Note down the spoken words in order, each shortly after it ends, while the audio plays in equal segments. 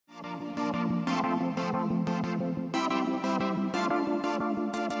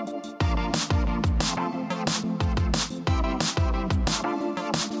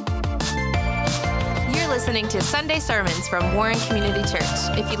Listening to Sunday sermons from Warren Community Church.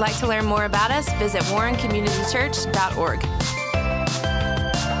 If you'd like to learn more about us, visit warrencommunitychurch.org.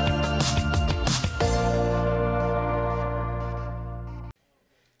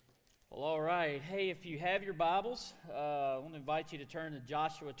 Well, all right. Hey, if you have your Bibles, I want to invite you to turn to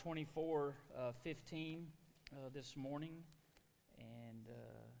Joshua 24:15 this morning. And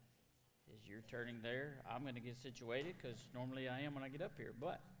as you're turning there, I'm going to get situated because normally I am when I get up here.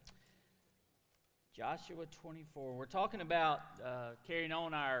 But Joshua 24. We're talking about carrying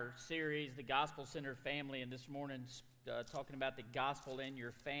on our series, The Gospel-Centered Family, and this morning talking about the gospel in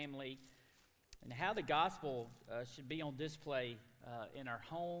your family and how the gospel should be on display in our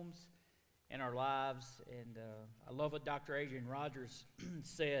homes, in our lives. And I love what Dr. Adrian Rogers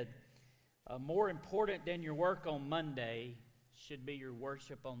said. More important than your work on Monday should be your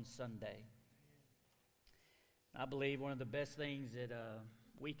worship on Sunday. I believe one of the best things that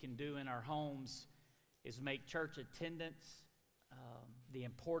we can do in our homes is make church attendance, the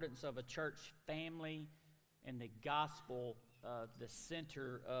importance of a church family, and the gospel the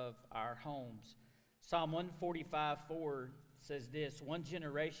center of our homes. Psalm 145:4 says this: one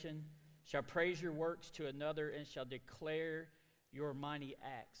generation shall praise your works to another and shall declare your mighty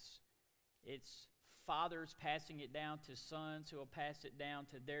acts. It's fathers passing it down to sons who will pass it down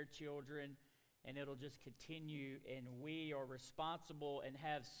to their children, and it'll just continue, and we are responsible and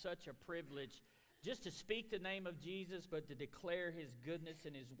have such a privilege just to speak the name of Jesus, but to declare his goodness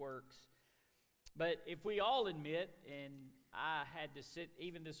and his works. But if we all admit, and I had to sit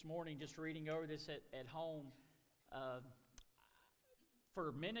even this morning just reading over this at home,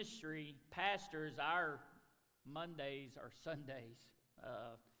 for ministry, pastors, our Mondays are Sundays.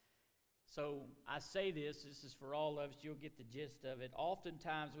 So I say this is for all of us, you'll get the gist of it.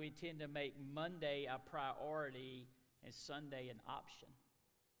 Oftentimes we tend to make Monday a priority and Sunday an option.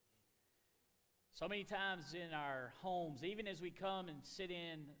 So many times in our homes, even as we come and sit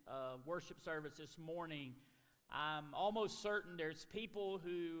in worship service this morning, I'm almost certain there's people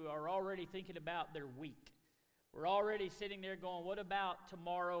who are already thinking about their week. We're already sitting there going, what about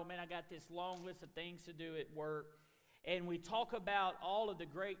tomorrow? Man, I got this long list of things to do at work. And we talk about all of the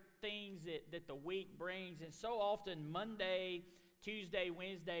great things that the week brings. And so often Monday, Tuesday,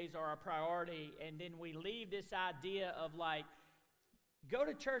 Wednesdays are our priority. And then we leave this idea of like, go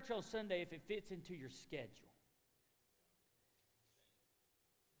to church on Sunday if it fits into your schedule.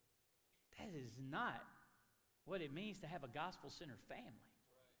 That is not what it means to have a gospel-centered family.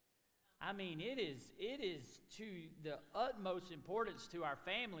 I mean, it is to the utmost importance to our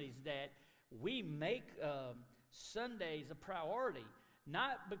families that we make Sundays a priority.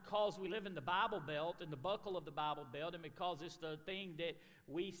 Not because we live in the Bible Belt and the buckle of the Bible Belt and because it's the thing that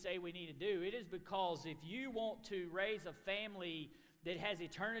we say we need to do. It is because if you want to raise a family that has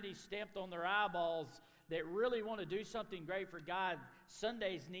eternity stamped on their eyeballs, that really want to do something great for God,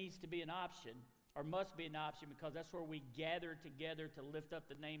 Sundays needs to be an option, or must be an option, because that's where we gather together to lift up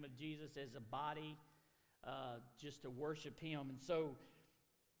the name of Jesus as a body, just to worship him. And so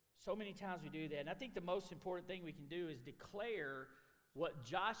many times we do that. And I think the most important thing we can do is declare what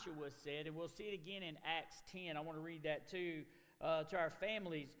Joshua said, and we'll see it again in Acts 10. I want to read that too, to our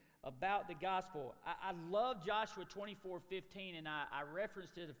families, about the gospel. I love Joshua 24:15, and I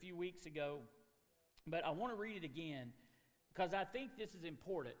referenced it a few weeks ago, but I want to read it again because I think this is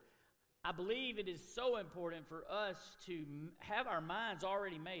important. I believe it is so important for us to have our minds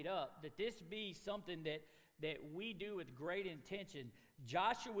already made up, that this be something that we do with great intention.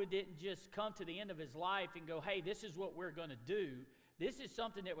 Joshua didn't just come to the end of his life and go, hey, this is what we're going to do. This is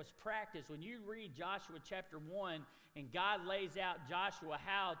something that was practiced. When you read Joshua chapter 1, and God lays out Joshua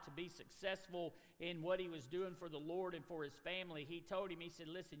how to be successful in what he was doing for the Lord and for his family, he told him, he said,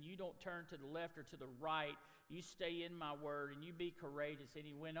 listen, you don't turn to the left or to the right. You stay in my word, and you be courageous. And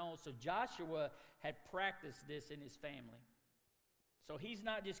he went on. So Joshua had practiced this in his family. So he's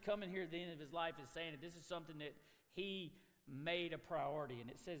not just coming here at the end of his life and saying that this is something that he made a priority. And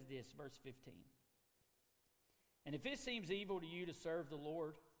it says this, verse 15. And if it seems evil to you to serve the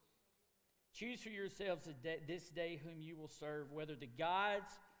Lord, choose for yourselves this day whom you will serve, whether the gods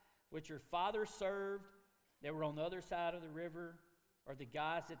which your fathers served that were on the other side of the river, or the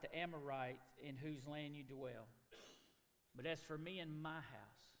gods that the Amorites in whose land you dwell. But as for me and my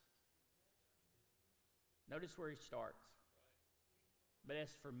house, notice where he starts. But as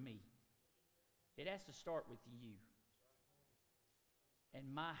for me, it has to start with you.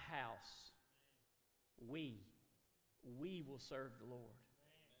 And my house, we will serve the Lord.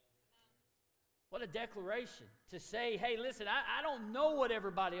 What a declaration to say, hey, listen, I don't know what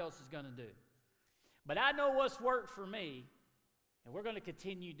everybody else is going to do, but I know what's worked for me, and we're going to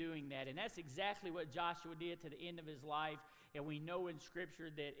continue doing that. And that's exactly what Joshua did to the end of his life, and we know in Scripture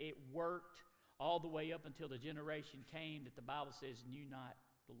that it worked all the way up until the generation came that the Bible says knew not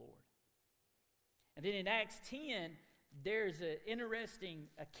the Lord. And then in Acts 10, there's an interesting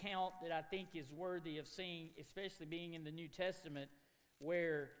account that I think is worthy of seeing, especially being in the New Testament,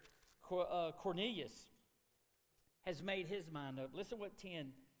 where Cornelius has made his mind up. Listen what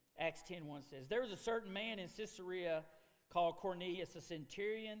Acts 10:1 says. There was a certain man in Caesarea called Cornelius, a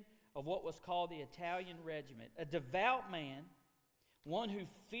centurion of what was called the Italian regiment, a devout man, one who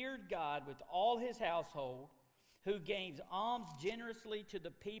feared God with all his household, who gave alms generously to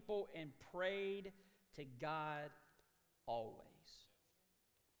the people and prayed to God always.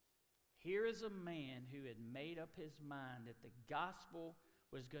 Here is a man who had made up his mind that the gospel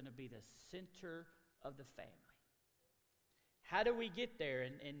was going to be the center of the family. How do we get there,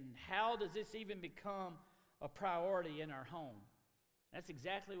 and how does this even become a priority in our home? That's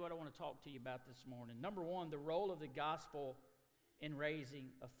exactly what I want to talk to you about this morning. Number one, the role of the gospel in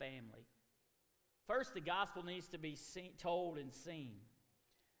raising a family. First, the gospel needs to be told and seen.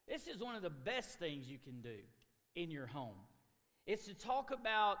 This is one of the best things you can do in your home. It's to talk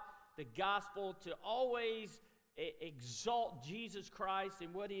about the gospel, to always exalt Jesus Christ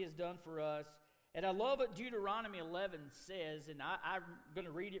and what he has done for us. And I love what Deuteronomy 11 says, and I'm going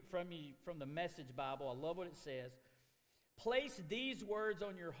to read it from you from the Message Bible. I love what it says. Place these words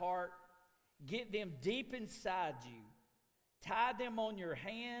on your heart, get them deep inside you, tie them on your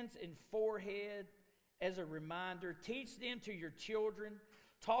hands and forehead as a reminder, teach them to your children,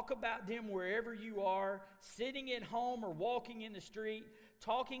 talk about them wherever you are, sitting at home or walking in the street,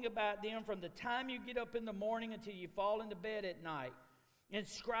 talking about them from the time you get up in the morning until you fall into bed at night.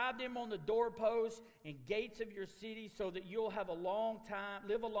 Inscribe them on the doorposts and gates of your city so that you'll live a long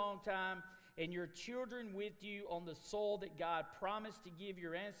time, and your children with you on the soil that God promised to give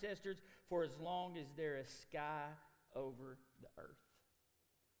your ancestors for as long as there is sky over the earth.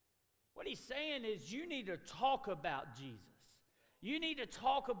 What he's saying is you need to talk about Jesus. You need to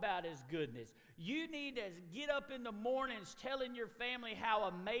talk about his goodness. You need to get up in the mornings telling your family how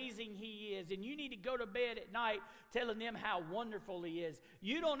amazing he is. And you need to go to bed at night telling them how wonderful he is.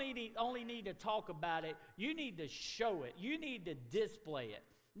 You don't only need to talk about it. You need to show it. You need to display it.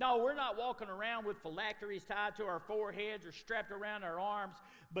 No, we're not walking around with phylacteries tied to our foreheads or strapped around our arms,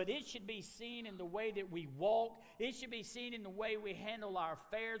 but it should be seen in the way that we walk. It should be seen in the way we handle our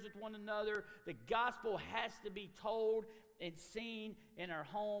affairs with one another. The gospel has to be told and seen in our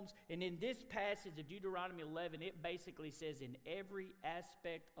homes. And in this passage of Deuteronomy 11, it basically says in every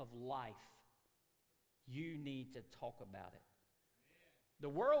aspect of life, you need to talk about it. The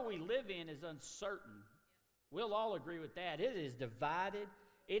world we live in is uncertain. We'll all agree with that. It is divided.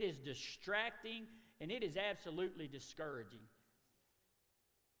 It is distracting, and it is absolutely discouraging.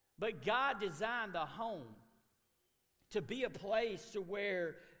 But God designed the home to be a place to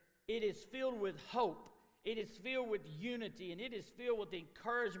where it is filled with hope, it is filled with unity, and it is filled with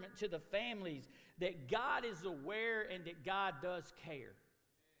encouragement to the families that God is aware and that God does care.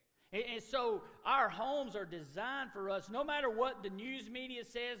 And so our homes are designed for us, no matter what the news media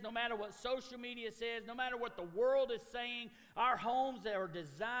says, no matter what social media says, no matter what the world is saying, our homes are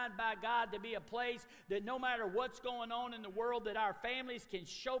designed by God to be a place that no matter what's going on in the world, that our families can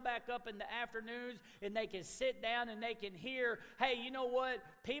show back up in the afternoons and they can sit down and they can hear, hey, you know what?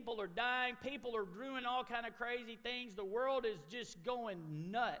 People are dying. People are doing all kind of crazy things. The world is just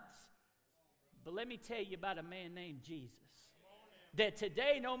going nuts. But let me tell you about a man named Jesus. That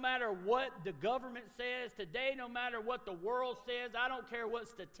today, no matter what the government says, today, no matter what the world says, I don't care what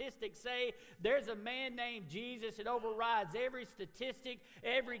statistics say, there's a man named Jesus that overrides every statistic,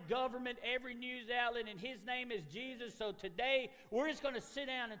 every government, every news outlet, and his name is Jesus. So today, we're just going to sit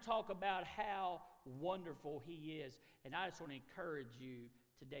down and talk about how wonderful he is. And I just want to encourage you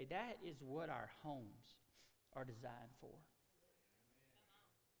today, that is what our homes are designed for.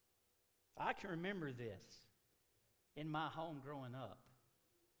 I can remember this in my home growing up.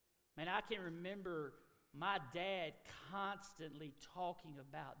 Man, I can remember my dad constantly talking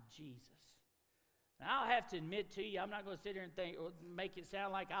about Jesus. And I'll have to admit to you, I'm not going to sit here and make it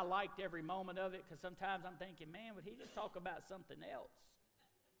sound like I liked every moment of it, because sometimes I'm thinking, man, would he just talk about something else?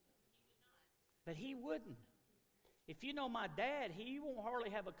 But he wouldn't. If you know my dad, you won't hardly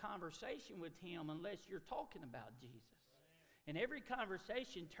have a conversation with him unless you're talking about Jesus. And every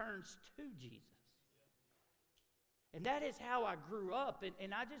conversation turns to Jesus. And that is how I grew up.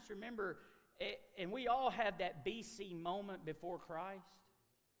 And I just remember, and we all have that BC moment before Christ.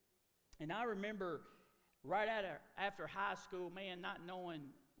 And I remember right after high school, man, not knowing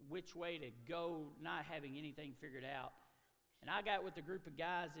which way to go, not having anything figured out. And I got with a group of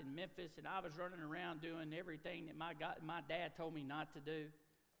guys in Memphis, and I was running around doing everything that my dad told me not to do,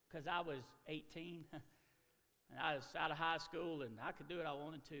 because I was 18. And I was out of high school, and I could do what I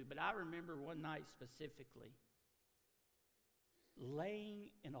wanted to. But I remember one night specifically laying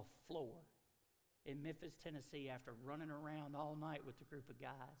in a floor in Memphis, Tennessee, after running around all night with a group of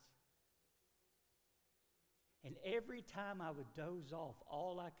guys. And every time I would doze off,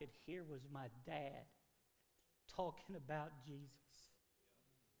 all I could hear was my dad talking about Jesus.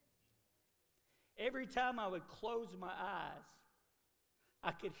 Every time I would close my eyes,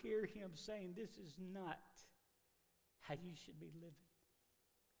 I could hear him saying, "This is not how you should be living."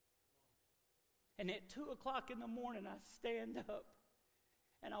 And at 2 o'clock in the morning, I stand up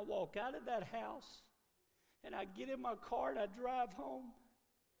and I walk out of that house and I get in my car and I drive home.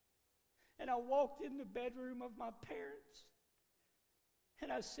 And I walked in the bedroom of my parents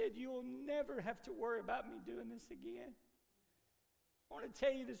and I said, "You'll never have to worry about me doing this again." I want to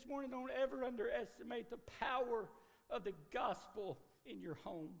tell you this morning, don't ever underestimate the power of the gospel in your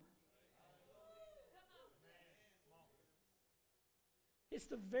home. It's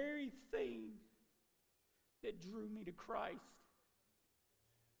the very thing that drew me to Christ,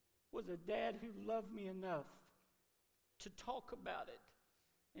 was a dad who loved me enough to talk about it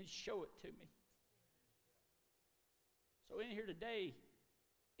and show it to me. So in here today,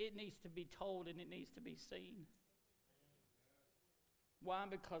 it needs to be told and it needs to be seen. Why?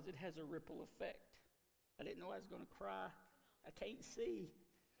 Because it has a ripple effect. I didn't know I was going to cry. I can't see.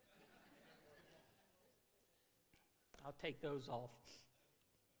 I'll take those off.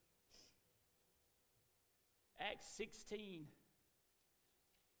 Acts 16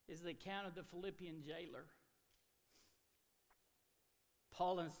 is the account of the Philippian jailer.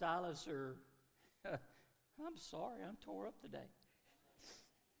 Paul and Silas are, I'm sorry, I'm tore up today.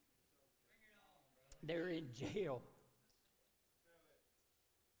 They're in jail.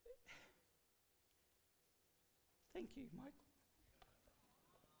 Thank you, Michael.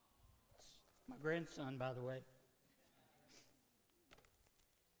 It's my grandson, by the way.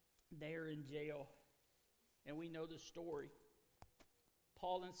 They're in jail. And we know the story.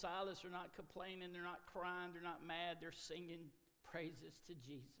 Paul and Silas are not complaining, they're not crying, they're not mad, they're singing praises to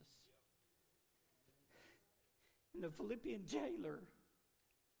Jesus. And the Philippian jailer,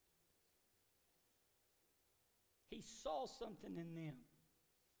 he saw something in them.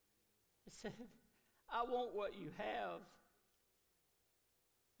 He said, "I want what you have."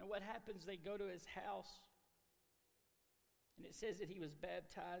 And what happens, they go to his house, and it says that he was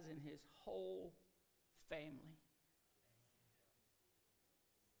baptized in his whole family.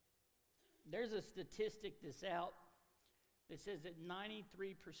 There's a statistic that's out that says that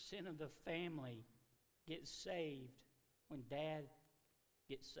 93% of the family gets saved when dad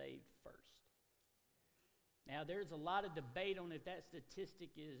gets saved first. Now, there's a lot of debate on if that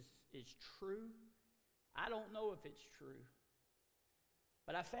statistic is true. I don't know if it's true.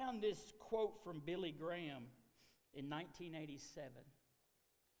 But I found this quote from Billy Graham in 1987.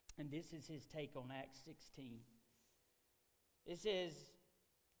 And this is his take on Acts 16. It says,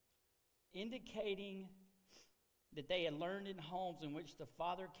 indicating that they had learned in homes in which the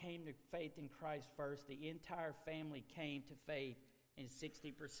father came to faith in Christ first, the entire family came to faith in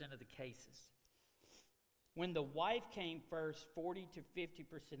 60% of the cases. When the wife came first, 40 to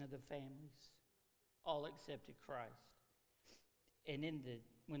 50% of the families all accepted Christ. And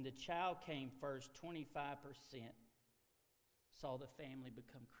when the child came first, 25% saw the family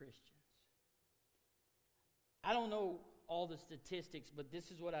become Christians. I don't know all the statistics, but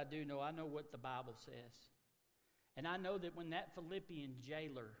this is what I do know. I know what the Bible says. And I know that when that Philippian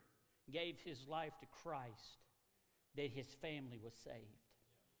jailer gave his life to Christ, that his family was saved.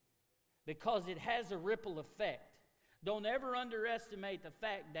 Because it has a ripple effect. Don't ever underestimate the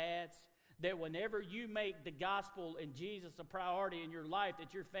fact, dads, that whenever you make the gospel and Jesus a priority in your life,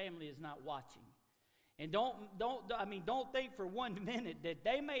 that your family is not watching. And don't think for 1 minute that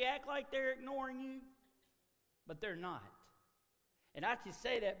they may act like they're ignoring you, but they're not. And I can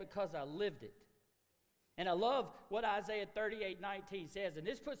say that because I lived it. And I love what Isaiah 38:19 says, and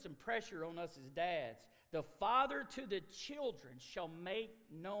this puts some pressure on us as dads. The father to the children shall make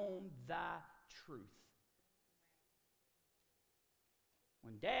known thy truth.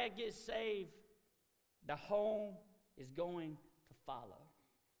 When dad gets saved, the home is going to follow.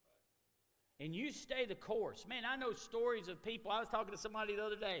 And you stay the course. Man, I know stories of people. I was talking to somebody the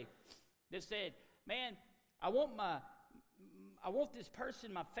other day that said, "Man, I want I want this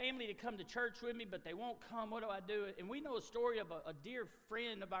person, my family, to come to church with me, but they won't come. What do I do? And we know a story of a dear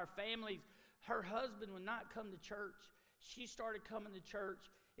friend of our family. Her husband would not come to church. She started coming to church,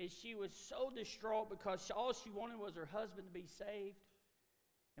 and she was so distraught because all she wanted was her husband to be saved.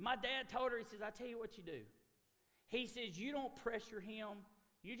 And my dad told her, he says, I tell you what you do. He says, you don't pressure him.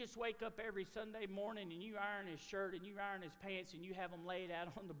 You just wake up every Sunday morning and you iron his shirt and you iron his pants and you have him laid out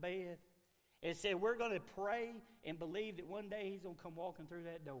on the bed. And said, we're going to pray and believe that one day he's going to come walking through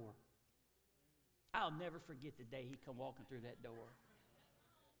that door. I'll never forget the day he come walking through that door.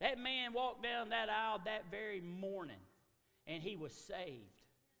 That man walked down that aisle that very morning, and he was saved.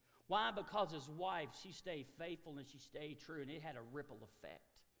 Why? Because his wife, she stayed faithful and she stayed true, and it had a ripple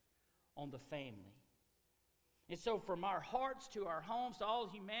effect on the family. And so from our hearts to our homes to all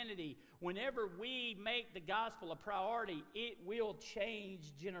humanity, whenever we make the gospel a priority, it will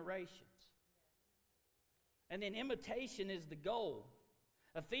change generations. And then imitation is the goal.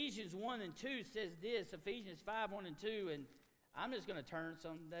 Ephesians 1 and 2 says this, Ephesians 5, 1 and 2, and I'm just going to turn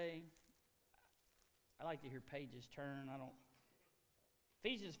someday. I like to hear pages turn.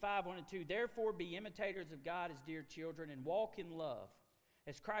 Ephesians 5, 1 and 2, therefore be imitators of God as dear children and walk in love,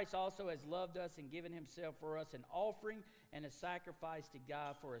 as Christ also has loved us and given himself for us, an offering and a sacrifice to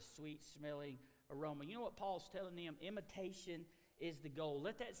God for a sweet-smelling aroma. You know what Paul's telling them? Imitation is the goal.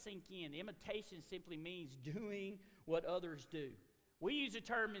 Let that sink in. Imitation simply means doing what others do. We use a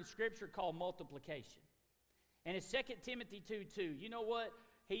term in Scripture called multiplication. And it's 2 Timothy 2:2. You know what?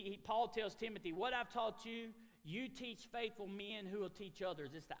 Paul tells Timothy, what I've taught you, you teach faithful men who will teach others.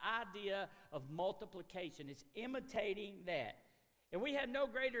 It's the idea of multiplication. It's imitating that. And we have no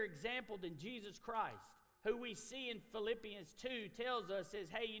greater example than Jesus Christ, who we see in Philippians 2 tells us, says,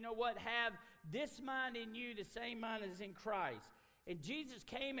 hey, you know what? Have this mind in you, the same mind as in Christ. And Jesus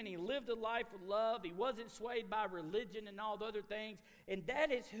came and he lived a life of love. He wasn't swayed by religion and all the other things. And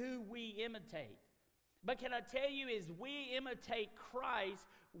that is who we imitate. But can I tell you, as we imitate Christ,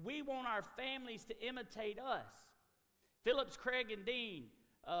 we want our families to imitate us. Phillips, Craig, and Dean,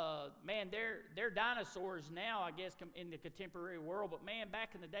 man, they're dinosaurs now, I guess, in the contemporary world. But man, back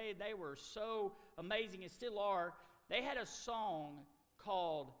in the day, they were so amazing and still are. They had a song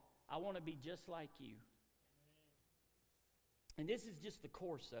called, I Want to Be Just Like You. And this is just the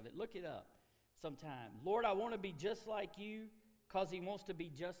chorus of it. Look it up sometime. Lord, I want to be just like you because he wants to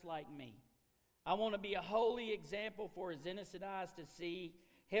be just like me. I want to be a holy example for his innocent eyes to see.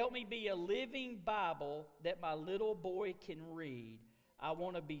 Help me be a living Bible that my little boy can read. I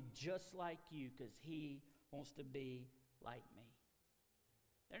want to be just like you because he wants to be like me.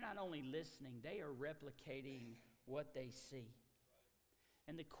 They're not only listening, they are replicating what they see.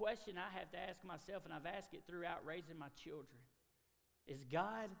 And the question I have to ask myself, and I've asked it throughout raising my children, is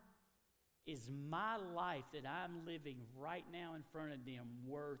God, is my life that I'm living right now in front of them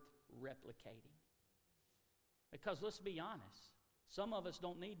worth replicating? Because let's be honest, some of us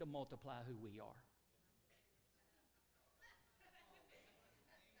don't need to multiply who we are.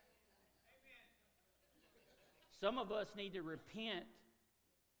 Some of us need to repent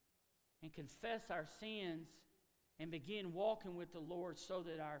and confess our sins and begin walking with the Lord so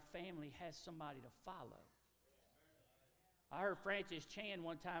that our family has somebody to follow. I heard Francis Chan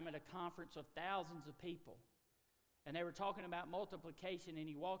one time at a conference of thousands of people, and they were talking about multiplication, and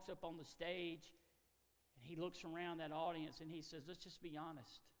he walks up on the stage, and he looks around that audience, and he says, let's just be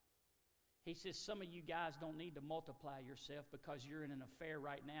honest. He says, some of you guys don't need to multiply yourself because you're in an affair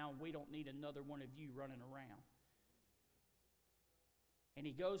right now, and we don't need another one of you running around. And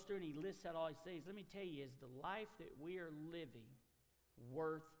he goes through and he lists out all he says. Let me tell you, is the life that we are living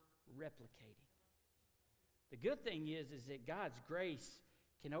worth replicating? The good thing is that God's grace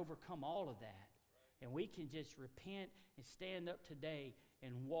can overcome all of that. And we can just repent and stand up today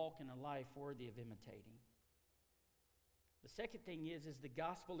and walk in a life worthy of imitating. The second thing is the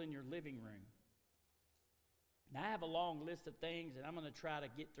gospel in your living room. Now, I have a long list of things, and I'm going to try to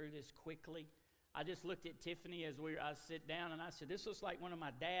get through this quickly. I just looked at Tiffany as I sit down, and I said, this looks like one of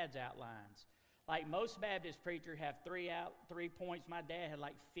my dad's outlines. Like most Baptist preachers have 3 points. My dad had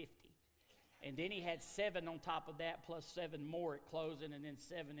like 50. And then he had 7 on top of that, plus 7 more at closing, and then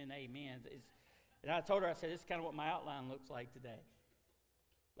 7 in amen. And I told her, I said, this is kind of what my outline looks like today.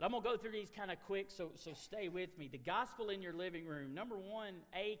 But I'm going to go through these kind of quick, so stay with me. The gospel in your living room. Number 1,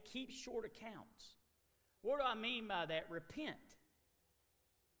 keep short accounts. What do I mean by that? Repent.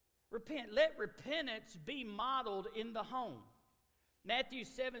 Repent. Let repentance be modeled in the home. Matthew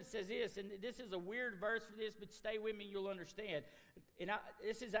 7 says this, and this is a weird verse for this, but stay with me, you'll understand.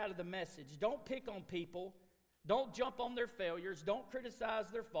 This is out of the Message. Don't pick on people. Don't jump on their failures. Don't criticize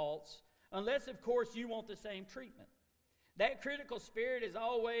their faults, unless, of course, you want the same treatment. That critical spirit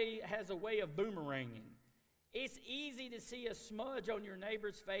has a way of boomeranging. It's easy to see a smudge on your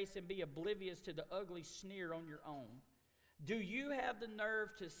neighbor's face and be oblivious to the ugly sneer on your own. Do you have the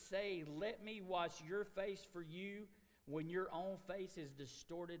nerve to say, "Let me wash your face for you," when your own face is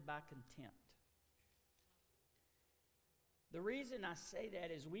distorted by contempt? The reason I say that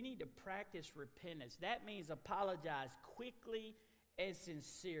is we need to practice repentance. That means apologize quickly and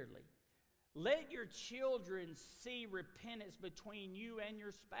sincerely. Let your children see repentance between you and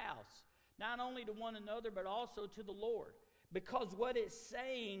your spouse, not only to one another, but also to the Lord. Because what it's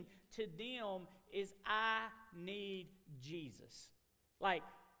saying to them is, I need Jesus. Like,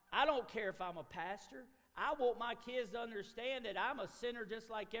 I don't care if I'm a pastor. I want my kids to understand that I'm a sinner just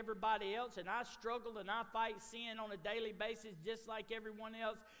like everybody else, and I struggle and I fight sin on a daily basis just like everyone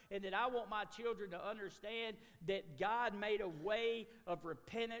else, and that I want my children to understand that God made a way of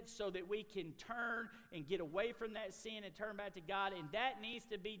repentance so that we can turn and get away from that sin and turn back to God, and that needs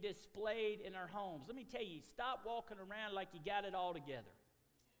to be displayed in our homes. Let me tell you, stop walking around like you got it all together,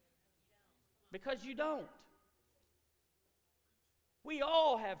 because you don't. We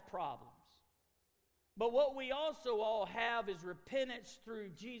all have problems. But what we also all have is repentance through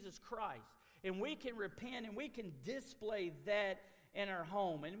Jesus Christ. And we can repent and we can display that in our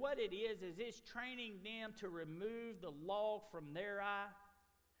home. And what it is it's training them to remove the log from their eye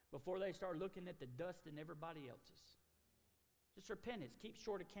before they start looking at the dust in everybody else's. Just repentance. Keep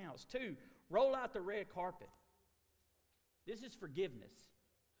short accounts. 2, roll out the red carpet. This is forgiveness.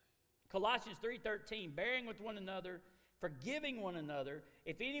 Colossians 3:13, bearing with one another, forgiving one another.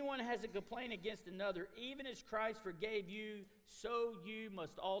 If anyone has a complaint against another, even as Christ forgave you, so you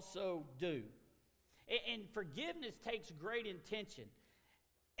must also do. And forgiveness takes great intention.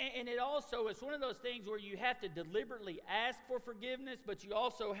 And it's one of those things where you have to deliberately ask for forgiveness, but you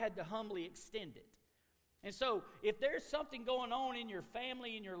also had to humbly extend it. And so if there's something going on in your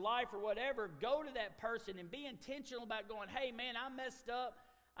family, in your life, or whatever, go to that person and be intentional about going, hey, man, I messed up.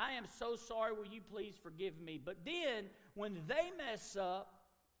 I am so sorry. Will you please forgive me? But then when they mess up,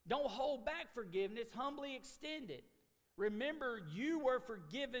 don't hold back forgiveness. Humbly extend it. Remember, you were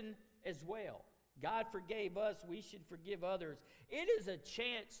forgiven as well. God forgave us. We should forgive others. It is a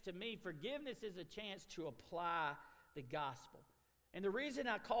chance, to me, forgiveness is a chance to apply the gospel. And the reason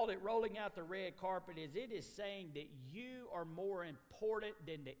I called it rolling out the red carpet is it is saying that you are more important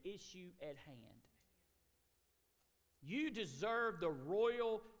than the issue at hand. You deserve the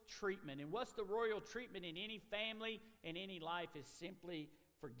royal treatment. And what's the royal treatment in any family and any life is simply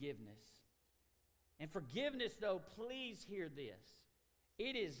forgiveness. And forgiveness, though, please hear this.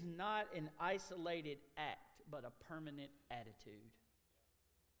 It is not an isolated act, but a permanent attitude.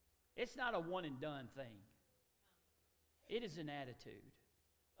 It's not a one and done thing. It is an attitude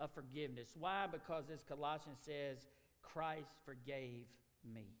of forgiveness. Why? Because as Colossians says, Christ forgave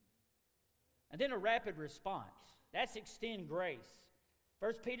me. And then a rapid response. That's extend grace.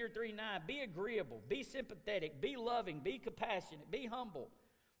 1 Peter 3:9, be agreeable, be sympathetic, be loving, be compassionate, be humble.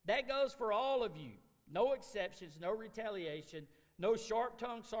 That goes for all of you. No exceptions, no retaliation, no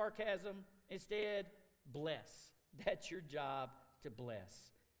sharp-tongued sarcasm. Instead, bless. That's your job, to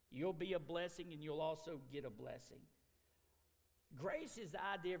bless. You'll be a blessing and you'll also get a blessing. Grace is the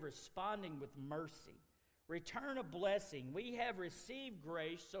idea of responding with mercy. Return a blessing. We have received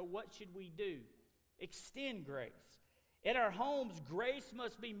grace, so what should we do? Extend grace. In our homes, grace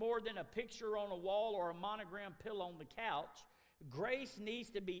must be more than a picture on a wall or a monogram pillow on the couch. Grace needs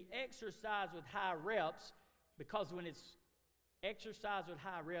to be exercised with high reps, because when it's exercised with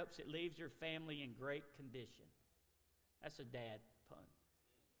high reps, it leaves your family in great condition. That's a dad pun.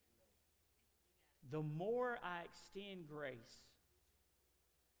 The more I extend grace,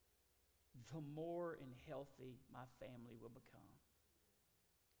 the more and healthy my family will become.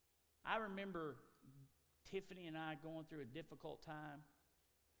 I remember Tiffany and I going through a difficult time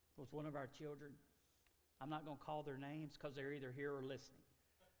with one of our children. I'm not going to call their names because they're either here or listening.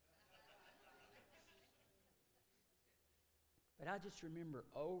 But I just remember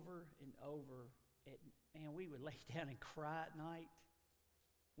over and over, man, we would lay down and cry at night.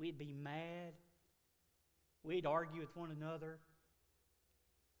 We'd be mad. We'd argue with one another.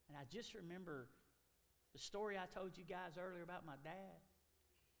 And I just remember the story I told you guys earlier about my dad.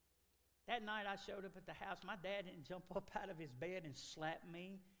 That night I showed up at the house. My dad didn't jump up out of his bed and slap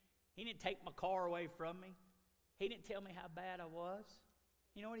me. He didn't take my car away from me. He didn't tell me how bad I was.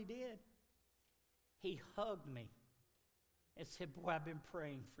 You know what he did? He hugged me and said, boy, I've been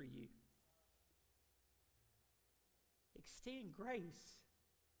praying for you. Extend grace.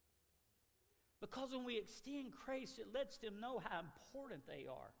 Because when we extend grace, it lets them know how important they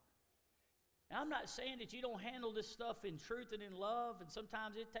are. And I'm not saying that you don't handle this stuff in truth and in love, and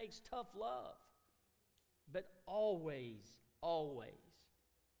sometimes it takes tough love. But always, always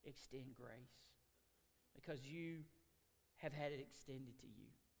extend grace, because you have had it extended to you.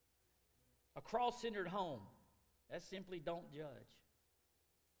 A cross-centered home, that's simply don't judge.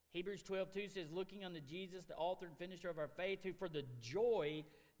 Hebrews 12:2 says, looking unto Jesus, the author and finisher of our faith, who for the joy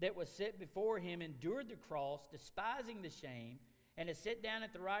that was set before him endured the cross, despising the shame, and is set down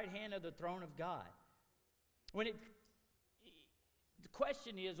at the right hand of the throne of God. The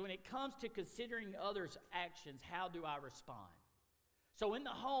question is, when it comes to considering others' actions, how do I respond? So in the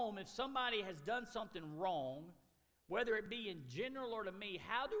home, if somebody has done something wrong, whether it be in general or to me,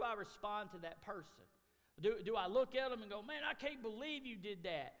 how do I respond to that person? Do I look at them and go, man, I can't believe you did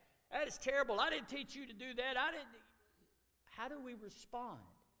that. That is terrible. I didn't teach you to do that. How do we respond?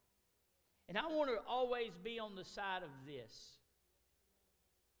 And I want to always be on the side of this.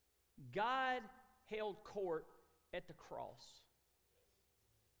 God held court at the cross.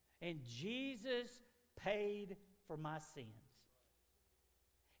 And Jesus paid for my sins.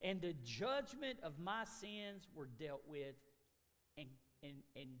 And the judgment of my sins were dealt with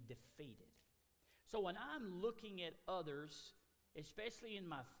and defeated. So when I'm looking at others, especially in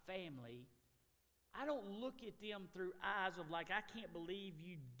my family, I don't look at them through eyes of like, I can't believe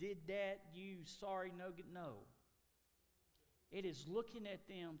you did that, you sorry, no. It is looking at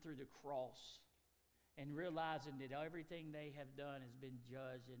them through the cross and realizing that everything they have done has been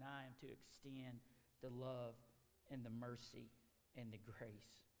judged, and I am to extend the love and the mercy and the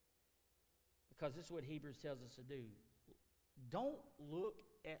grace. Because this is what Hebrews tells us to do. Don't look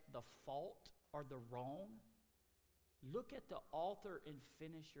at the fault or the wrong. Look at the author and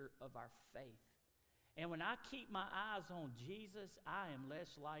finisher of our faith. And when I keep my eyes on Jesus, I am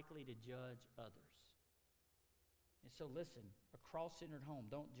less likely to judge others. And so listen, a cross-centered home,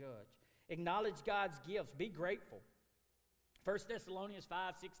 don't judge. Acknowledge God's gifts. Be grateful. 1 Thessalonians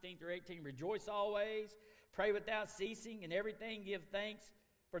 5:16-18, rejoice always, pray without ceasing, in everything give thanks,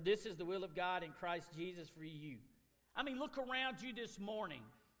 for this is the will of God in Christ Jesus for you. I mean, look around you this morning.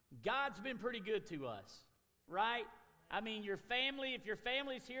 God's been pretty good to us, right? I mean, your family, if your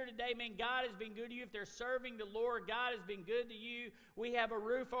family's here today, man, God has been good to you. If they're serving the Lord, God has been good to you. We have a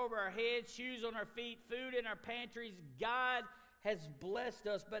roof over our heads, shoes on our feet, food in our pantries. God has blessed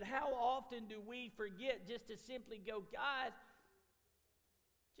us. But how often do we forget just to simply go, God,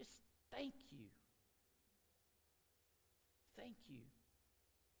 just thank you. Thank you.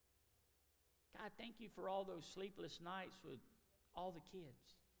 God, thank you for all those sleepless nights with all the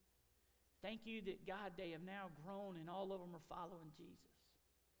kids. Thank you that, God, they have now grown and all of them are following Jesus.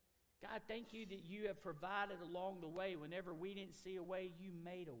 God, thank you that you have provided along the way. Whenever we didn't see a way, you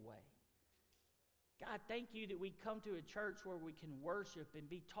made a way. God, thank you that we come to a church where we can worship and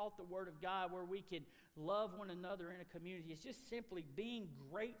be taught the Word of God, where we can love one another in a community. It's just simply being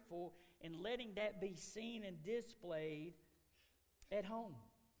grateful and letting that be seen and displayed at home.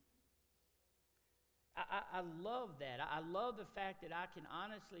 I love that. I love the fact that I can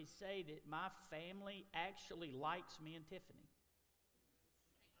honestly say that my family actually likes me and Tiffany.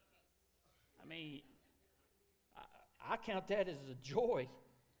 I mean, I count that as a joy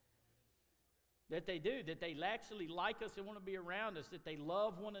that they do, that they actually like us and want to be around us, that they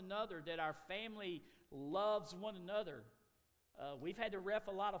love one another, that our family loves one another. We've had to ref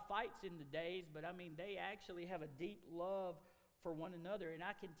a lot of fights in the days, but I mean, they actually have a deep love for one another. And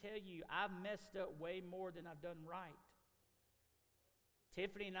I can tell you, I've messed up way more than I've done right.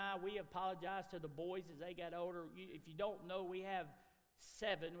 Tiffany and I, we apologized to the boys as they got older. If you don't know, we have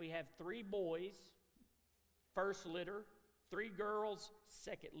 7. We have 3 boys, first litter, 3 girls,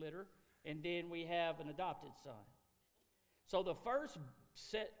 second litter, and then we have an adopted son. So the first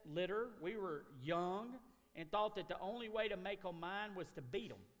set litter, we were young and thought that the only way to make them mine was to beat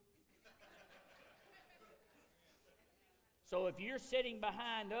them. So if you're sitting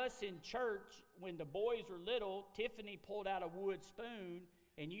behind us in church when the boys were little, Tiffany pulled out a wood spoon,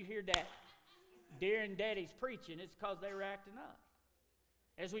 and you hear that during Daddy's preaching, it's because they were acting up.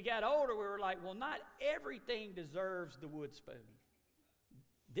 As we got older, we were like, well, not everything deserves the wood spoon.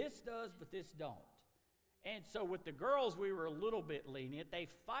 This does, but this don't. And so with the girls, we were a little bit lenient. They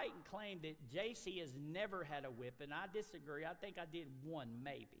fight and claim that JC has never had a whipping. I disagree. I think I did one,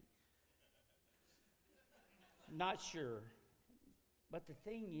 maybe. Not sure. But the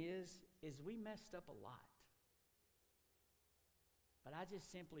thing is we messed up a lot. But I just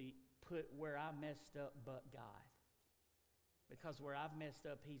simply put where I messed up but God. Because where I've messed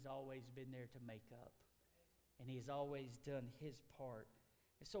up, He's always been there to make up. And He's always done His part.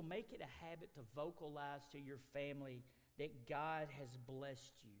 And so make it a habit to vocalize to your family that God has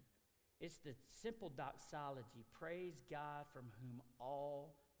blessed you It's the simple doxology. Praise God from whom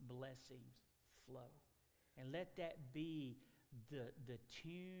all blessings flow. And let that be the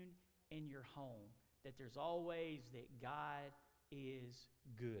tune in your home, that there's always that God is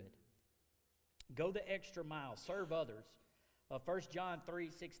good. Go the extra mile. Serve others. 1 John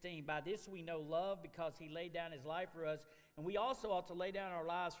 3:16, by this we know love, because he laid down his life for us, and we also ought to lay down our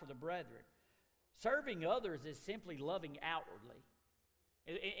lives for the brethren. Serving others is simply loving outwardly.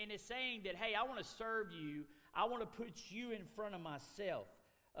 And it's saying that, hey, I want to serve you. I want to put you in front of myself.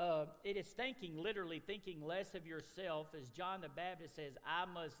 It is literally thinking less of yourself. As John the Baptist says, I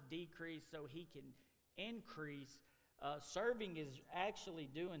must decrease so he can increase. Serving is actually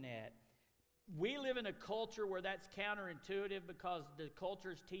doing that. We live in a culture where that's counterintuitive, because the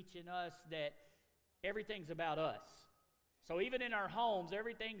culture is teaching us that everything's about us. So even in our homes,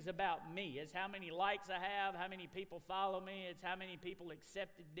 everything's about me. It's how many likes I have, how many people follow me, it's how many people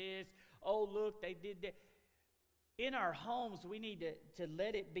accepted this. Oh, look, they did that. In our homes, we need to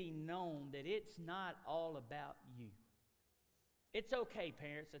let it be known that it's not all about you. It's okay,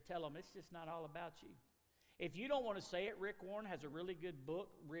 parents, to tell them it's just not all about you. If you don't want to say it, Rick Warren has a really good book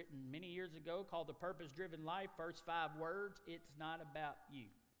written many years ago called The Purpose-Driven Life. First 5 words, it's not about you.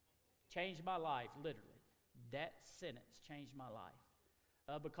 Changed my life, literally. That sentence changed my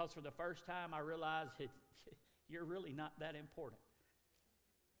life. Because for the first time I realized that you're really not that important.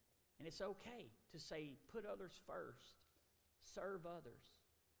 And it's okay to say, put others first. Serve others.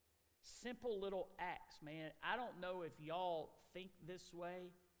 Simple little acts, man. I don't know if y'all think this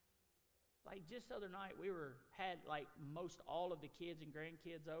way. Like just the other night, we had like most all of the kids and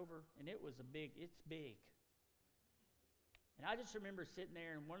grandkids over, and it's big. And I just remember sitting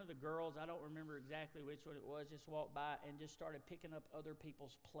there, and one of the girls, I don't remember exactly which one it was, just walked by and just started picking up other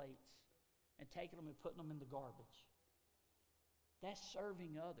people's plates and taking them and putting them in the garbage. That's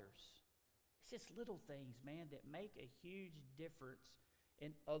serving others. It's just little things, man, that make a huge difference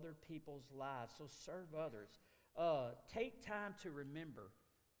in other people's lives. So serve others. Take time to remember.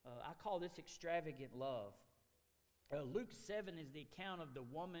 I call this extravagant love. Luke 7 is the account of the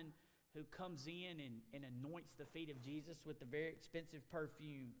woman who comes in and anoints the feet of Jesus with the very expensive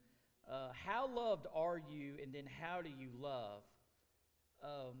perfume. How loved are you, and then how do you love?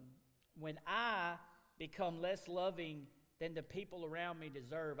 When I become less loving than the people around me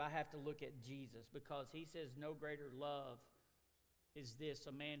deserve, I have to look at Jesus, because he says no greater love is this,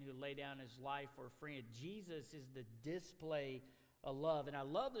 a man who lay down his life for a friend. Jesus is the display of love. And I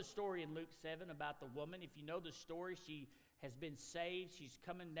love the story in Luke 7 about the woman. If you know the story, she has been saved. She's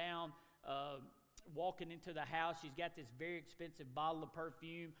coming down, walking into the house. She's got this very expensive bottle of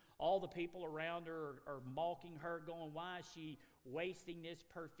perfume. All the people around her are mocking her, going, why is she wasting this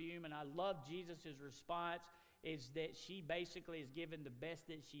perfume? And I love Jesus' response is that she basically is given the best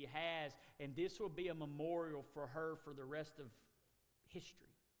that she has, and this will be a memorial for her for the rest of history.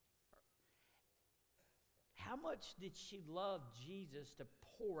 How much did she love Jesus to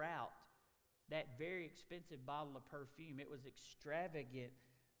pour out that very expensive bottle of perfume? It was extravagant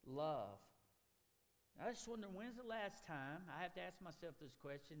love. I just wonder, when's the last time, I have to ask myself this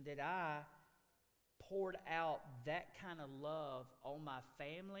question, that I poured out that kind of love on my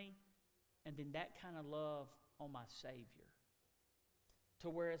family, and then that kind of love on my Savior? To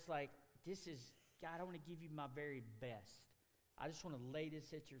where it's like, this is, God, I want to give you my very best. I just want to lay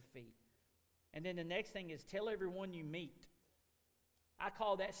this at your feet. And then the next thing is tell everyone you meet. I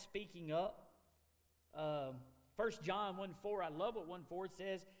call that speaking up. 1 John 1:4, I love what 1:4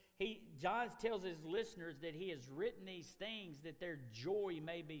 says. John tells his listeners that he has written these things that their joy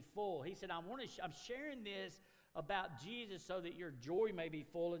may be full. He said, I'm sharing this about Jesus so that your joy may be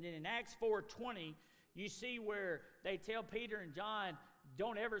full. And then in Acts 4:20, you see where they tell Peter and John,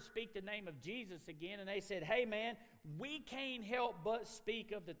 don't ever speak the name of Jesus again. And they said, hey man, we can't help but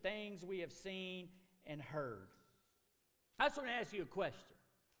speak of the things we have seen and heard. I just want to ask you a question.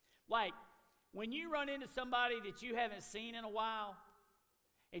 Like, when you run into somebody that you haven't seen in a while,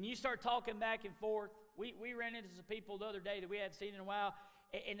 and you start talking back and forth, we ran into some people the other day that we hadn't seen in a while,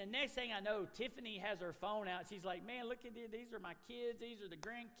 and the next thing I know, Tiffany has her phone out. She's like, man, look at this. These are my kids. These are the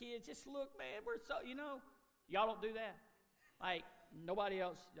grandkids. Just look, man, we're so, y'all don't do that. Like, nobody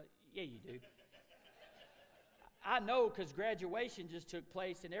else, yeah, you do. I know, because graduation just took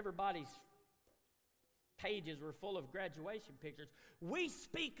place and everybody's pages were full of graduation pictures. We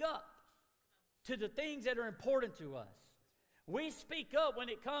speak up to the things that are important to us. We speak up when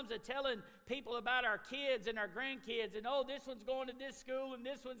it comes to telling people about our kids and our grandkids, and oh, this one's going to this school, and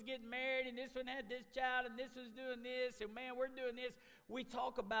this one's getting married, and this one had this child, and this one's doing this, and man, we're doing this. We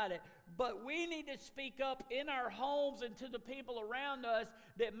talk about it. But we need to speak up in our homes and to the people around us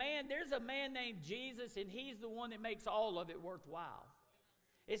that, man, there's a man named Jesus, and he's the one that makes all of it worthwhile.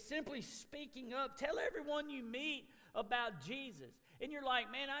 It's simply speaking up. Tell everyone you meet about Jesus. And you're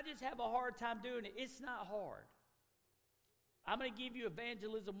like, man, I just have a hard time doing it. It's not hard. I'm going to give you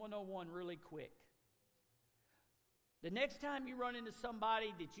Evangelism 101 really quick. The next time you run into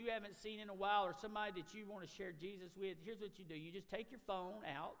somebody that you haven't seen in a while or somebody that you want to share Jesus with, here's what you do. You just take your phone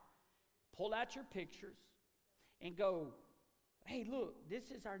out, pull out your pictures, and go, hey, look, this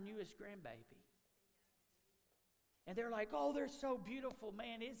is our newest grandbaby. And they're like, oh, they're so beautiful.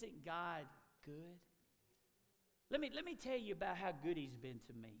 Man, isn't God good? Let me tell you about how good he's been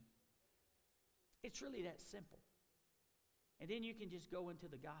to me. It's really that simple. And then you can just go into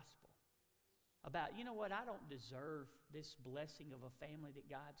the gospel about, you know what, I don't deserve this blessing of a family that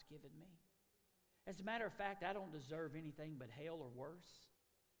God's given me. As a matter of fact, I don't deserve anything but hell or worse.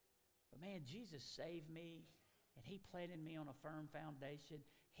 But man, Jesus saved me, and he planted me on a firm foundation.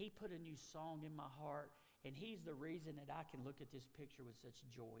 He put a new song in my heart, and he's the reason that I can look at this picture with such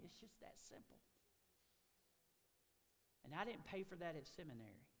joy. It's just that simple. And I didn't pay for that at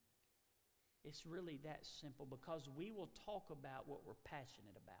seminary. It's really that simple, because we will talk about what we're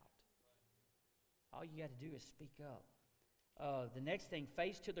passionate about. All you got to do is speak up. The next thing,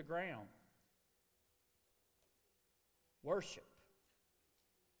 face to the ground. Worship.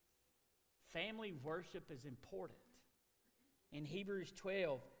 Family worship is important. In Hebrews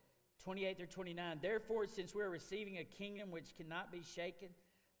 12, 28 through 29, therefore, since we are receiving a kingdom which cannot be shaken,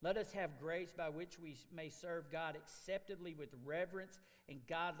 let us have grace by which we may serve God acceptably with reverence and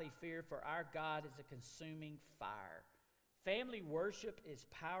godly fear, for our God is a consuming fire. Family worship is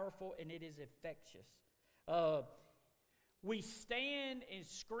powerful and it is infectious. We stand and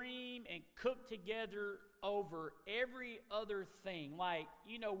scream and cook together over every other thing. Like,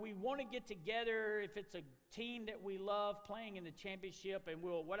 you know, we want to get together if it's a team that we love playing in the championship, and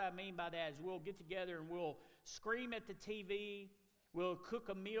what I mean by that is we'll get together and we'll scream at the TV. We'll cook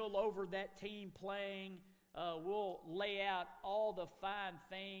a meal over that team playing. We'll lay out all the fine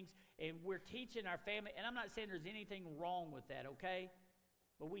things, and we're teaching our family, and I'm not saying there's anything wrong with that, okay?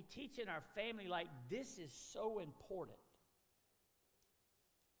 But we teach in our family like this is so important.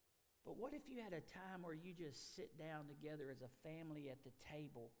 But what if you had a time where you just sit down together as a family at the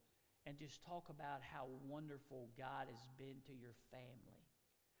table and just talk about how wonderful God has been to your family?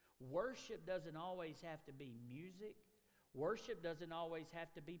 Worship doesn't always have to be music. Worship doesn't always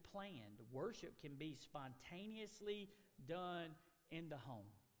have to be planned. Worship can be spontaneously done in the home.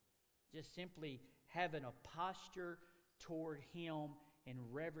 Just simply having a posture toward him and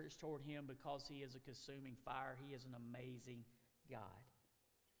reverence toward him, because he is a consuming fire. He is an amazing God.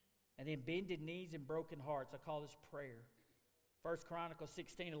 And then bended knees and broken hearts. I call this prayer. 1 Chronicles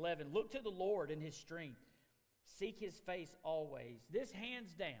 16:11. Look to the Lord in his strength. Seek his face always. This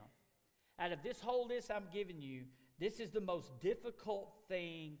hands down, out of this whole list I'm giving you, this is the most difficult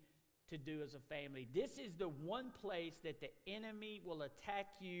thing to do as a family. This is the one place that the enemy will attack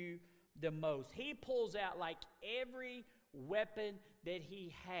you the most. He pulls out like every weapon that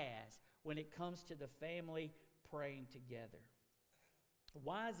he has when it comes to the family praying together.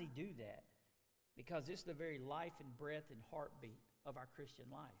 Why does he do that? Because it's the very life and breath and heartbeat of our Christian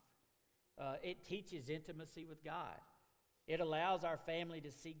life. It teaches intimacy with God. It allows our family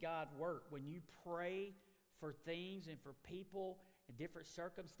to see God work. When you pray for things and for people and different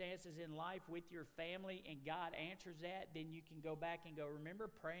circumstances in life with your family, and God answers that, then you can go back and go, remember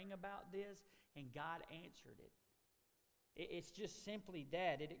praying about this, and God answered it. It's just simply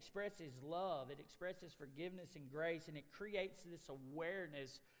that. It expresses love. It expresses forgiveness and grace, and it creates this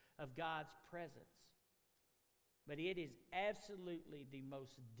awareness of God's presence. But it is absolutely the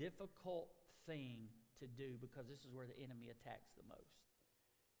most difficult thing to do, because this is where the enemy attacks the most.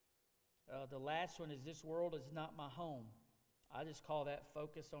 The last one is, this world is not my home. I just call that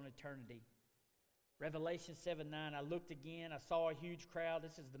focus on eternity. Revelation 7:9, I looked again. I saw a huge crowd.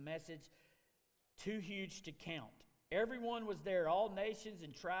 This is the message. Too huge to count. Everyone was there, all nations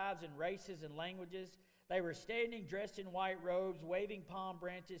and tribes and races and languages. They were standing dressed in white robes, waving palm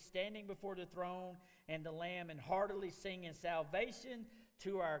branches, standing before the throne and the Lamb, and heartily singing, salvation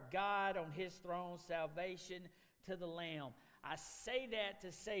to our God on his throne, salvation to the Lamb. I say that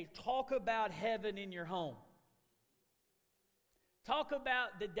to say, talk about heaven in your home. Talk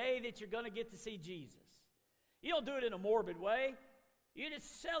about the day that you're going to get to see Jesus. You don't do it in a morbid way. You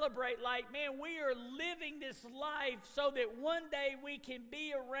just celebrate like, man, we are living this life so that one day we can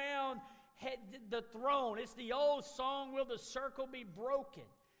be around the throne. It's the old song, will the circle be broken?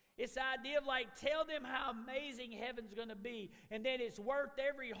 It's the idea of like, tell them how amazing heaven's going to be, and that it's worth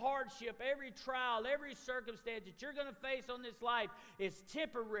every hardship, every trial, every circumstance that you're going to face on this life is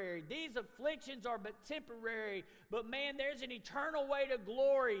temporary. These afflictions are but temporary, but man, there's an eternal way to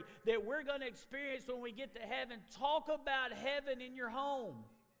glory that we're going to experience when we get to heaven. Talk about heaven in your home.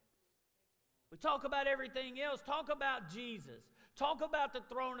 We talk about everything else. Talk about Jesus. Talk about the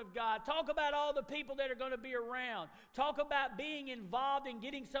throne of God. Talk about all the people that are going to be around. Talk about being involved in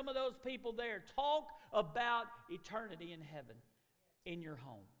getting some of those people there. Talk about eternity in heaven in your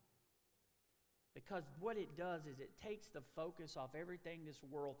home. Because what it does is it takes the focus off everything this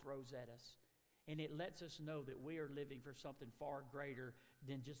world throws at us, and it lets us know that we are living for something far greater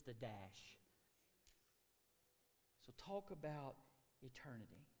than just a dash. So talk about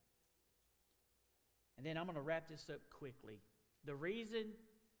eternity. And then I'm going to wrap this up quickly. The reason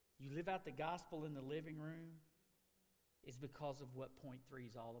you live out the gospel in the living room is because of what point 3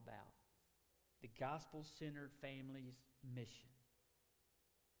 is all about. The gospel-centered family's mission.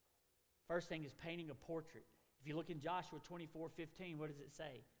 First thing is painting a portrait. If you look in Joshua 24:15, what does it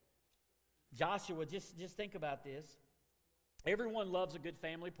say? Joshua, just think about this. Everyone loves a good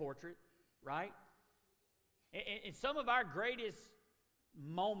family portrait, right? And some of our greatest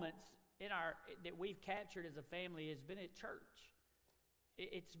moments that we've captured as a family has been at church.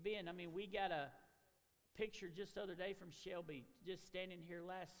 It's been, we got a picture just the other day from Shelby, just standing here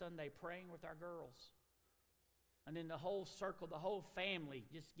last Sunday praying with our girls. And then the whole circle, the whole family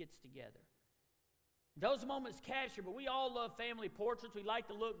just gets together. Those moments capture, but we all love family portraits. We like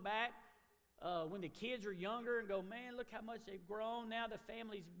to look back when the kids are younger and go, man, look how much they've grown. Now the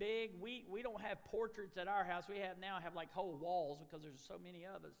family's big. We don't have portraits at our house. We have like whole walls because there's so many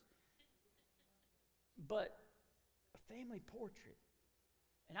of us. But a family portrait.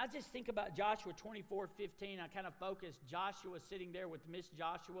 And I just think about Joshua 24:15. I kind of focus Joshua sitting there with Miss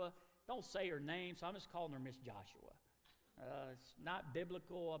Joshua. Don't say her name, so I'm just calling her Miss Joshua. It's not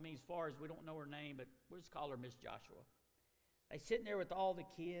biblical. As far as we don't know her name, but we'll just call her Miss Joshua. They sitting there with all the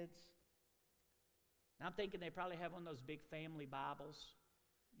kids. And I'm thinking they probably have one of those big family Bibles.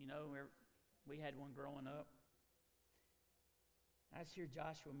 Where we had one growing up. I just hear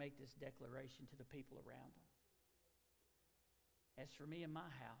Joshua make this declaration to the people around him. As for me and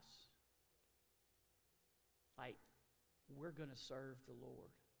my house, we're going to serve the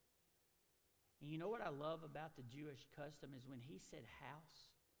Lord. And you know what I love about the Jewish custom is when he said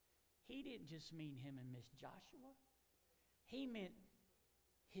house, he didn't just mean him and Miss Joshua. He meant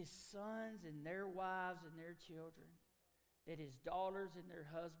his sons and their wives and their children, that his daughters and their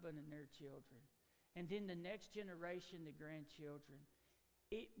husband and their children, and then the next generation, the grandchildren.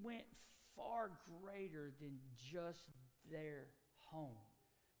 It went far greater than just their home.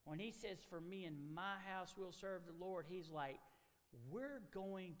 When he says, for me and my house will serve the Lord, he's like, we're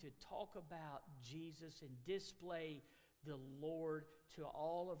going to talk about Jesus and display the Lord to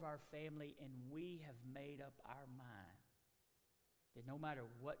all of our family, and we have made up our mind that no matter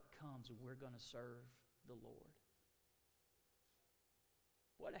what comes, we're going to serve the Lord.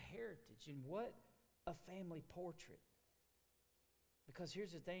 What a heritage and what a family portrait. Because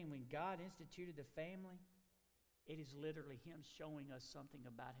here's the thing, when God instituted the family, it is literally him showing us something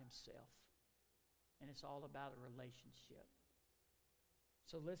about himself. And it's all about a relationship.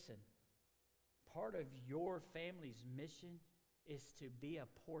 So listen, part of your family's mission is to be a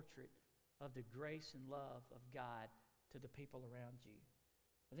portrait of the grace and love of God to the people around you.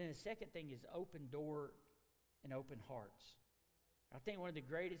 And then the second thing is open door and open hearts. I think one of the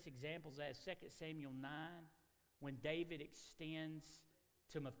greatest examples of that is 2 Samuel 9, when David extends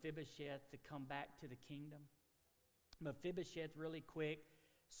to Mephibosheth to come back to the kingdom. Mephibosheth, really quick,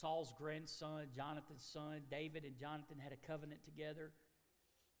 Saul's grandson, Jonathan's son. David and Jonathan had a covenant together.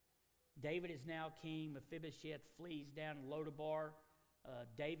 David is now king. Mephibosheth flees down to Lodabar.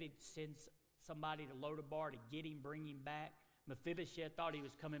 David sends somebody to Lodabar to get him, bring him back. Mephibosheth thought he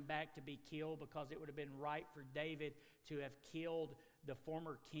was coming back to be killed because it would have been right for David to have killed the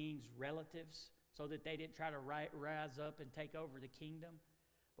former king's relatives so that they didn't try to rise up and take over the kingdom.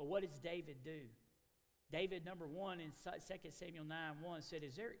 But what does David do? David, number one, in 2 Samuel 9:1 said,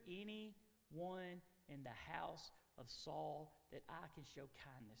 is there anyone in the house of Saul that I can show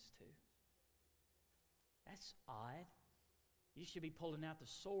kindness to? That's odd. You should be pulling out the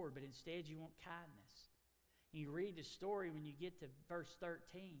sword, but instead you want kindness. And you read the story when you get to verse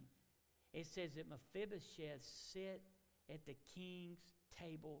 13. It says that Mephibosheth sit at the king's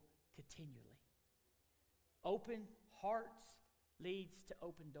table continually. Open hearts leads to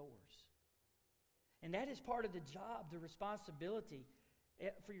open doors. And that is part of the job, the responsibility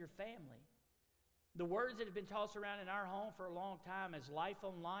for your family. The words that have been tossed around in our home for a long time is life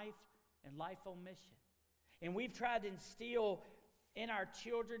on life and life on mission. And we've tried to instill in our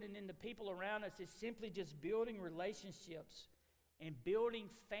children and in the people around us is simply just building relationships and building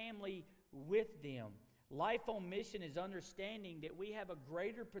family with them. Life on mission is understanding that we have a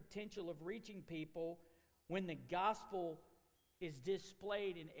greater potential of reaching people when the gospel is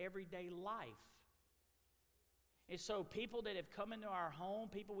displayed in everyday life. And so people that have come into our home,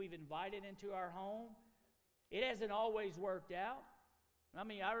 people we've invited into our home, it hasn't always worked out. I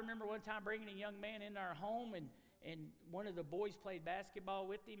mean, I remember one time bringing a young man into our home, and one of the boys played basketball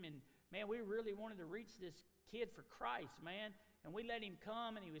with him, and man, we really wanted to reach this kid for Christ, man. And we let him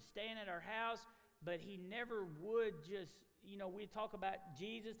come, and he was staying at our house, but he never would just, we'd talk about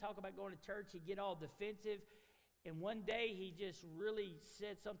Jesus, talk about going to church, he'd get all defensive. And one day he just really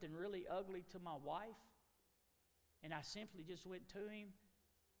said something really ugly to my wife. And I simply just went to him,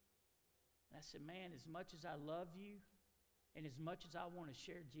 and I said, man, as much as I love you, and as much as I want to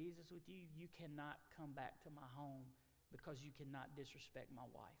share Jesus with you, you cannot come back to my home because you cannot disrespect my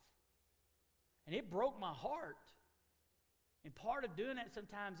wife. And it broke my heart. And part of doing that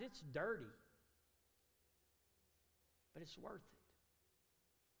sometimes it's dirty. But it's worth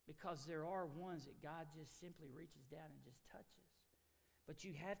it. Because there are ones that God just simply reaches down and just touches. But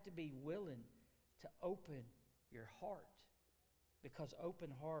you have to be willing to open your heart. Because open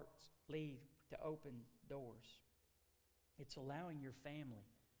hearts lead to open doors. It's allowing your family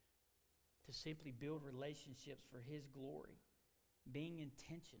to simply build relationships for His glory. Being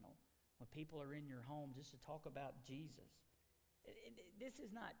intentional when people are in your home just to talk about Jesus. This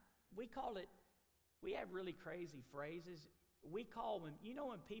is not, we call it, we have really crazy phrases. We call them,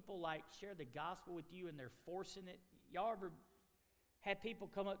 when people like share the gospel with you and they're forcing it. Y'all ever had people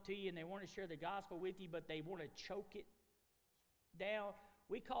come up to you and they want to share the gospel with you, but they want to choke it down?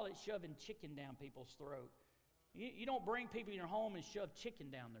 We call it shoving chicken down people's throat. You don't bring people in your home and shove chicken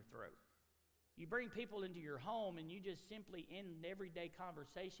down their throat. You bring people into your home and you just simply, in everyday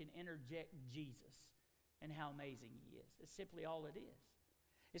conversation, interject Jesus and how amazing He is. It's simply all it is.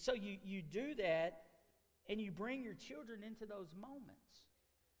 And so you do that, and you bring your children into those moments.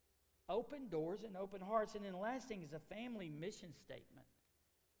 Open doors and open hearts. And then the last thing is a family mission statement.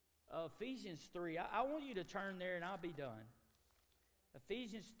 Ephesians 3. I want you to turn there and I'll be done.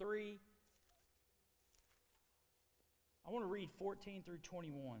 Ephesians 3. I want to read 14 through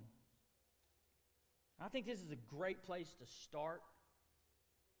 21. I think this is a great place to start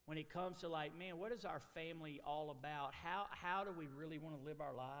when it comes to what is our family all about? How do we really want to live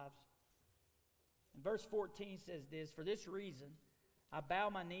our lives? And verse 14 says this, "For this reason, I bow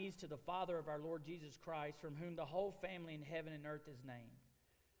my knees to the Father of our Lord Jesus Christ, from whom the whole family in heaven and earth is named,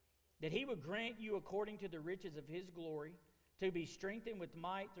 that He would grant you according to the riches of His glory, to be strengthened with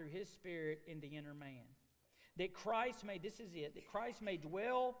might through His Spirit in the inner man. That Christ may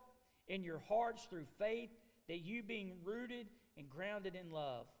dwell in your hearts through faith, that you being rooted and grounded in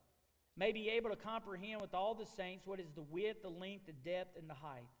love, may be able to comprehend with all the saints what is the width, the length, the depth, and the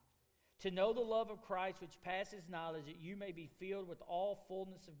height. To know the love of Christ which passes knowledge, that you may be filled with all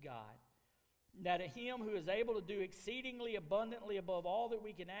fullness of God. Now to Him who is able to do exceedingly abundantly above all that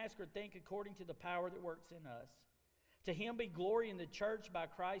we can ask or think, according to the power that works in us. To Him be glory in the church by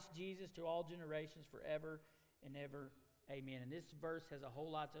Christ Jesus to all generations forever and ever. Amen." And this verse has a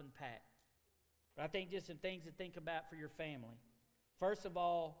whole lot to unpack. But I think just some things to think about for your family. First of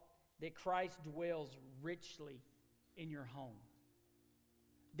all, that Christ dwells richly in your home.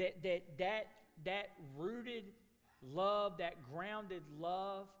 That rooted love, that grounded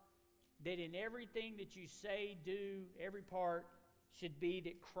love, that in everything that you say, do, every part should be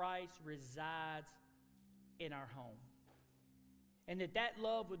that Christ resides in our home. And that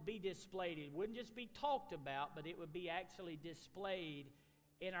love would be displayed. It wouldn't just be talked about, but it would be actually displayed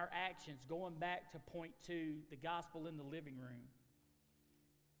in our actions, going back to point 2, the gospel in the living room.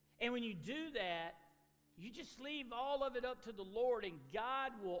 And when you do that, you just leave all of it up to the Lord, and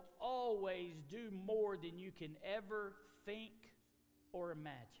God will always do more than you can ever think or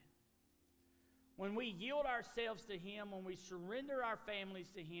imagine. When we yield ourselves to Him, when we surrender our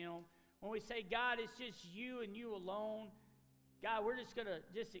families to Him, when we say, God, it's just you and you alone, God, we're just going to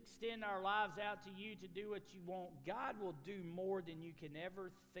just extend our lives out to you to do what you want, God will do more than you can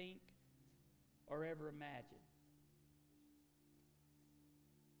ever think or ever imagine.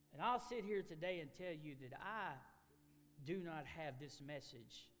 And I'll sit here today and tell you that I do not have this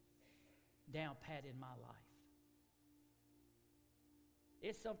message down pat in my life.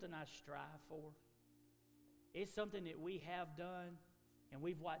 It's something I strive for. It's something that we have done, and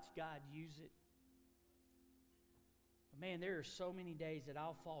we've watched God use it. But man, there are so many days that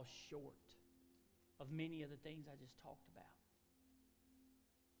I'll fall short of many of the things I just talked about.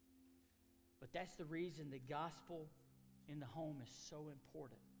 But that's the reason the gospel in the home is so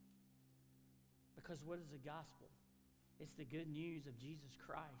important. Because what is the gospel? It's the good news of Jesus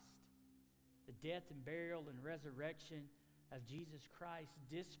Christ. The death and burial and resurrection of Jesus Christ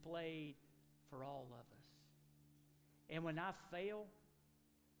displayed for all of us. And when I fail,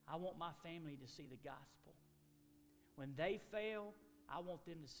 I want my family to see the gospel. When they fail, I want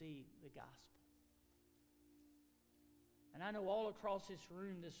them to see the gospel. And I know all across this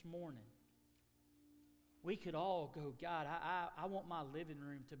room this morning, we could all go, God, I want my living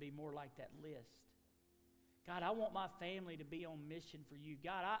room to be more like that list. God, I want my family to be on mission for you.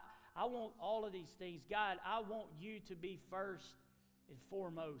 God, I want all of these things. God, I want you to be first and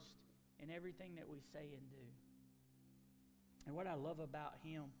foremost in everything that we say and do. And what I love about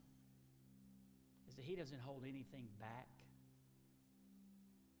him is that he doesn't hold anything back.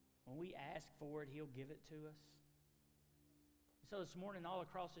 When we ask for it, he'll give it to us. So this morning, all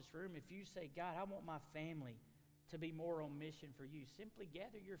across this room, if you say, God, I want my family to be more on mission for you, simply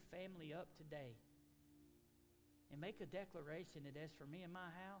gather your family up today and make a declaration that as for me and my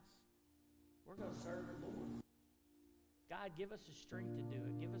house, we're going to serve the Lord. God, give us the strength to do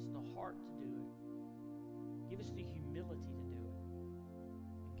it. Give us the heart to do it. Give us the humility to do it.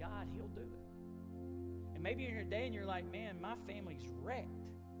 And God, he'll do it. And maybe you're here today and you're like, man, my family's wrecked.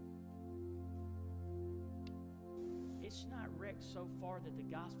 It's not wrecked so far that the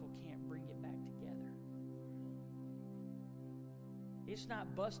gospel can't bring it back together. It's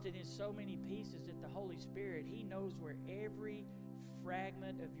not busted in so many pieces that the Holy Spirit, he knows where every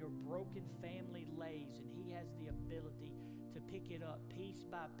fragment of your broken family lays, and he has the ability to pick it up piece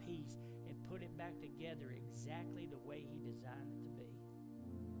by piece and put it back together exactly the way he designed it to be.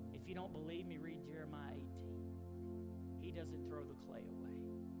 If you don't believe me, read Jeremiah 18. He doesn't throw the clay away.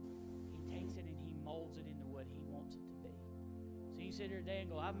 He takes it and he molds it into what he wants it to be. So you sit here today and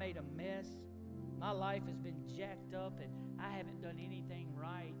go, I've made a mess. My life has been jacked up and I haven't done anything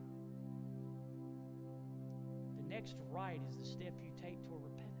right. The next right is the step you take toward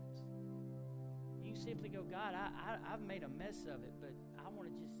repentance. You simply go, God, I've made a mess of it, but I want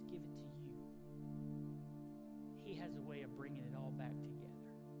to just give it to you. He has a way of bringing it all back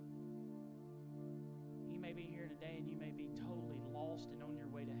together. You may be here today and you may be totally lost and on your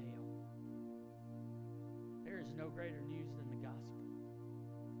way to hell. There is no greater news than the gospel.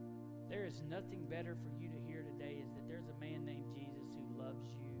 There is nothing better for you to hear today is that there's a man named Jesus who loves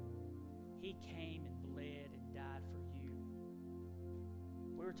you. He came and bled and died for you.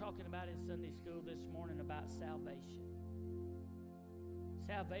 We were talking about in Sunday school this morning about salvation.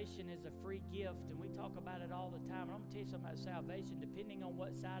 Salvation is a free gift, and we talk about it all the time. And I'm going to tell you something about salvation. Depending on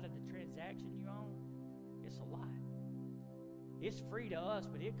what side of the transaction you own, it's a lie. It's free to us,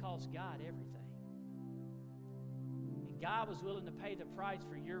 but it costs God everything. God was willing to pay the price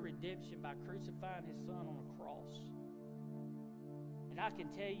for your redemption by crucifying his son on a cross. And I can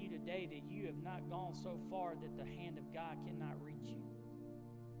tell you today that you have not gone so far that the hand of God cannot reach you.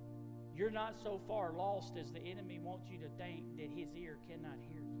 You're not so far lost as the enemy wants you to think that his ear cannot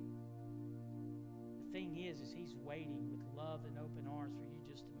hear you. The thing is he's waiting with love and open arms for you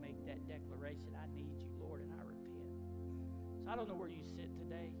just to make that declaration, I need you, Lord, and I repent. So I don't know where you sit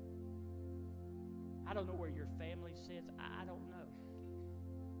today. I don't know where your family sits. I don't know.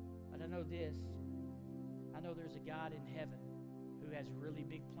 But I know this. I know there's a God in heaven who has really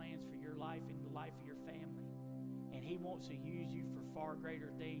big plans for your life and the life of your family. And he wants to use you for far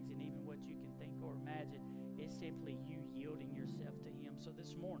greater things than even what you can think or imagine. It's simply you yielding yourself to him. So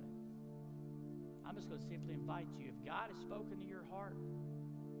this morning, I'm just going to simply invite you. If God has spoken to your heart,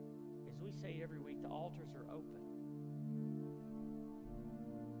 as we say every week, the altars are open.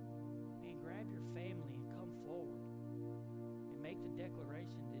 Grab your family and come forward and make the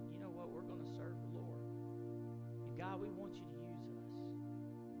declaration that, you know what, we're going to serve the Lord. And God, we want you to use us.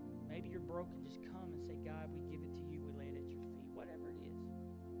 Maybe you're broken, just come and say, God, we give it to you, we lay it at your feet. Whatever it is,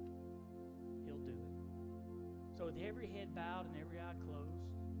 he'll do it. So with every head bowed and every eye closed,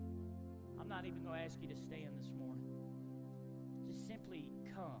 I'm not even going to ask you to stand this morning. Just simply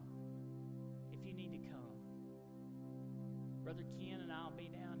come if you need to come. Brother Ken and I'll be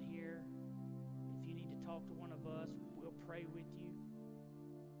down here. Talk to one of us. We'll pray with you.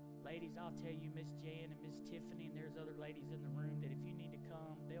 Ladies, I'll tell you, Miss Jan and Miss Tiffany, and there's other ladies in the room that if you need to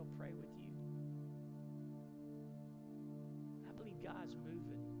come, they'll pray with you. I believe God's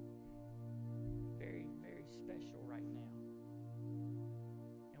moving very, very special right now.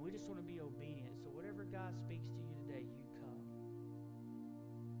 And we just want to be obedient. So whatever God God speaks to you today, you come.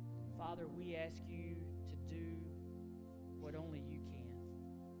 Father, we ask you to do what only you can.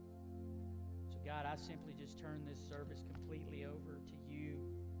 So God, I simply just turn this service completely over to you.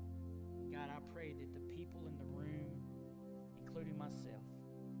 God, I pray that the people in the room, including myself,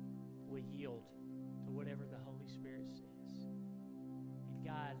 will yield to whatever the Holy Spirit says. And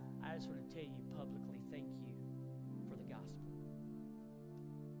God, I just want to tell you publicly, thank you for the gospel.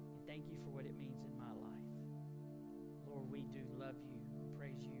 And thank you for what it means in my life. Lord, we do love you and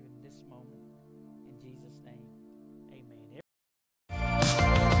praise you in this moment. In Jesus' name, amen.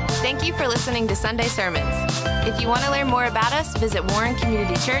 Thank you for listening to Sunday Sermons. If you want to learn more about us, visit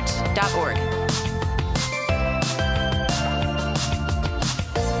warrencommunitychurch.org.